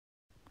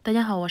大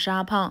家好，我是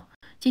阿胖，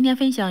今天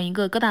分享一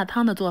个疙瘩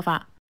汤的做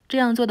法。这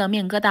样做的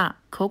面疙瘩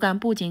口感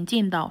不仅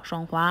劲道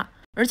爽滑，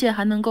而且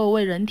还能够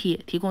为人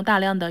体提供大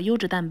量的优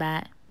质蛋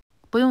白，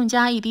不用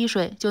加一滴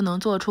水就能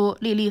做出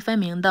粒粒分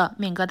明的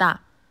面疙瘩，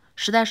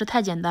实在是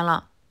太简单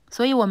了。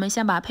所以我们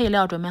先把配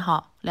料准备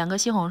好，2个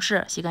西红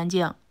柿洗干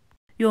净，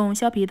用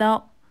削皮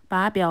刀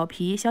把表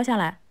皮削下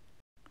来，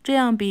这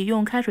样比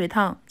用开水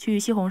烫去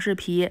西红柿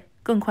皮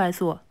更快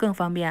速更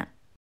方便。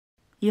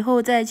以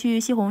后再去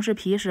西红柿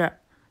皮时，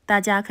大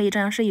家可以这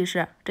样试一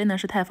试，真的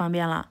是太方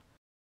便了。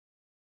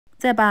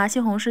再把西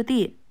红柿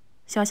蒂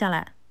削下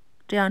来，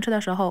这样吃的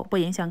时候不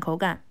影响口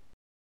感。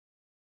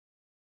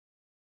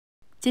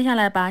接下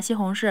来把西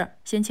红柿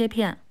先切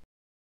片，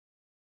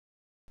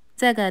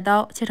再改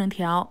刀切成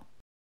条，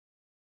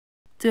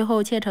最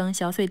后切成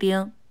小碎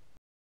丁。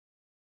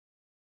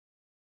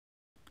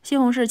西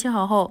红柿切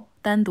好后，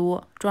单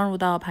独装入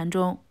到盘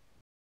中。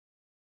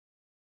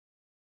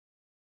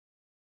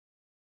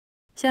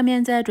下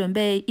面再准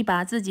备一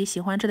把自己喜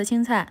欢吃的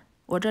青菜，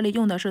我这里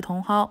用的是茼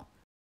蒿，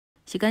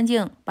洗干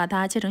净，把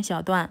它切成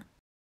小段，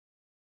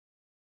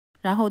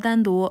然后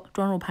单独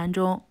装入盘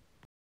中。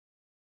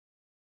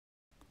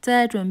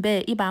再准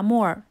备一把木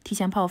耳，提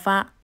前泡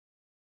发，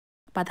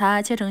把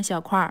它切成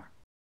小块，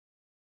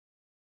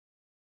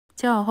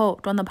切好后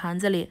装到盘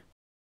子里。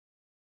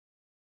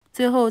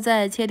最后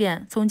再切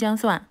点葱姜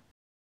蒜，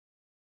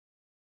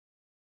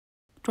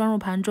装入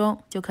盘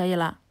中就可以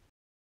了。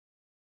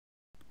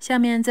下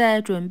面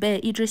再准备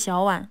一只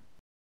小碗，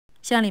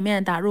向里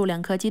面打入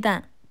2颗鸡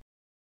蛋。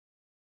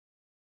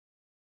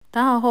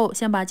打好后，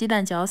先把鸡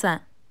蛋搅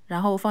散，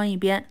然后放一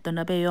边等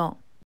着备用。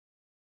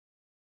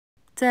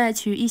再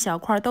取一小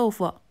块豆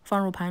腐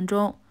放入盘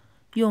中，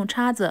用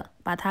叉子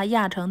把它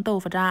压成豆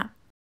腐渣。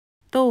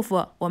豆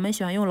腐我们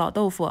选用老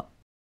豆腐，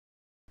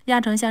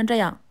压成像这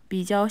样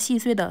比较细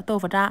碎的豆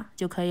腐渣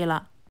就可以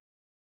了。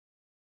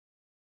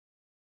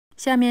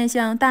下面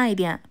向大一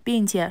点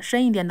并且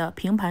深一点的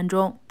平盘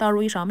中倒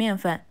入1勺面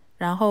粉，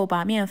然后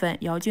把面粉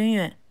摇均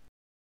匀，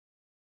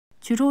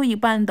取出一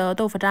半的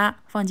豆腐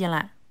渣放进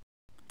来，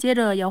接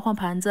着摇晃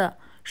盘子，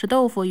使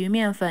豆腐与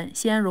面粉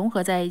先融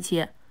合在一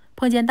起。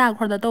碰见大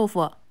块的豆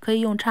腐，可以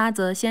用叉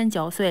子先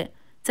搅碎，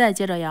再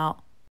接着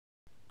摇，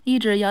一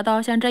直摇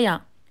到像这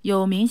样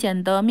有明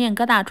显的面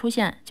疙瘩出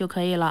现就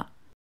可以了。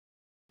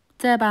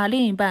再把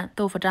另一半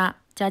豆腐渣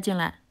加进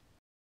来，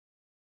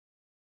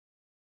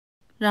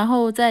然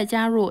后再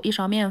加入1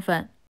勺面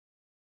粉，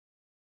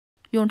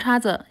用叉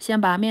子先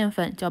把面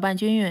粉搅拌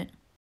均匀。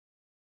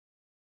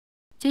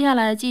接下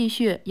来继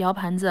续摇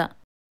盘子，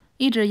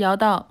一直摇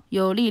到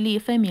有粒粒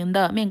分明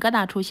的面疙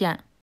瘩出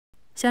现，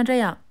像这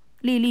样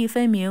粒粒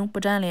分明不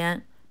粘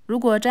连，如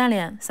果粘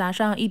连撒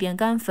上一点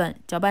干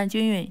粉，搅拌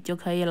均匀就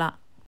可以了。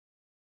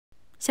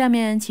下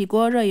面起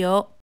锅热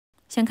油，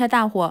先开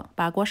大火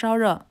把锅烧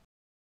热，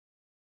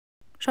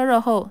烧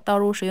热后倒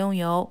入食用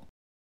油，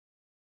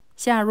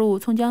下入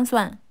葱姜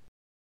蒜，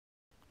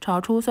炒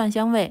出蒜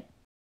香味。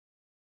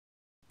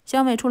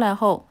香味出来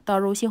后倒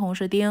入西红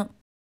柿丁，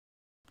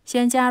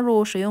先加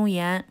入食用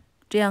盐，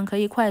这样可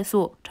以快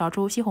速炒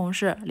出西红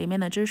柿里面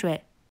的汁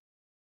水。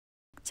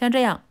像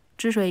这样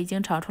汁水已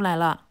经炒出来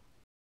了，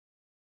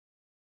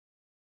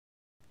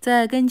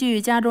再根据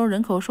家中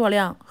人口数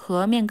量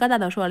和面疙瘩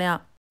的数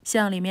量，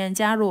向里面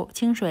加入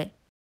清水，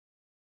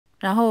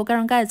然后盖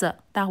上盖子，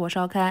大火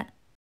烧开。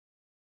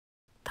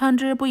汤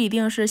汁不一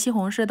定是西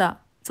红柿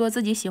的，做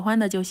自己喜欢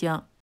的就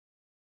行。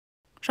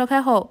烧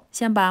开后，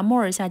先把木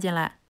耳下进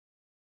来，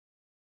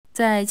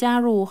再加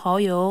入蚝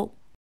油、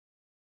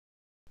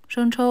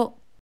生抽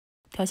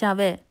调下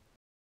味，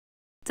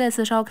再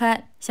次烧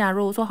开，下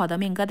入做好的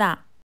面疙瘩。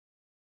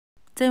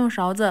再用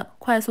勺子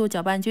快速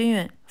搅拌均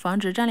匀，防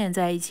止粘连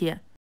在一起。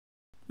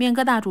面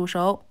疙瘩煮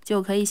熟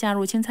就可以下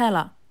入青菜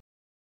了，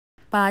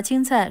把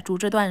青菜煮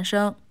至断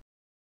生，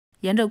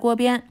沿着锅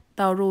边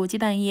倒入鸡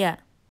蛋液，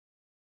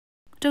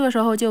这个时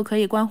候就可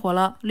以关火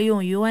了，利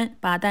用余温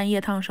把蛋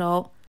液烫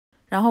熟，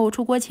然后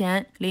出锅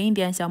前淋一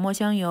点小磨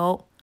香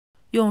油，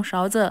用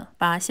勺子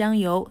把香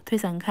油推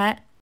散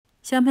开，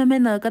香喷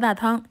喷的疙瘩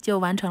汤就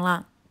完成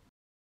了。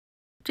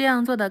这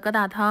样做的疙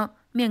瘩汤，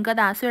面疙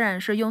瘩虽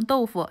然是用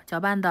豆腐搅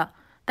拌的，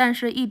但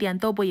是一点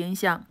都不影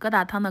响疙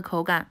瘩汤的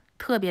口感，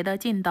特别的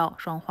劲道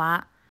爽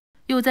滑，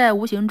又在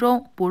无形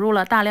中补入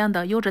了大量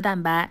的优质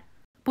蛋白。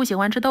不喜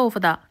欢吃豆腐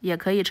的也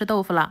可以吃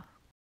豆腐了。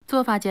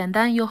做法简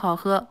单又好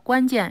喝，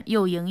关键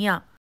又营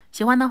养。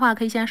喜欢的话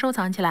可以先收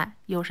藏起来，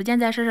有时间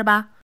再试试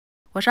吧。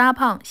我是阿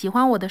胖，喜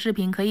欢我的视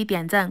频可以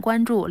点赞、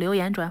关注、留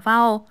言、转发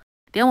哦。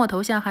点我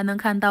头像还能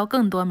看到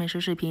更多美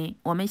食视频。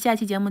我们下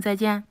期节目再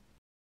见。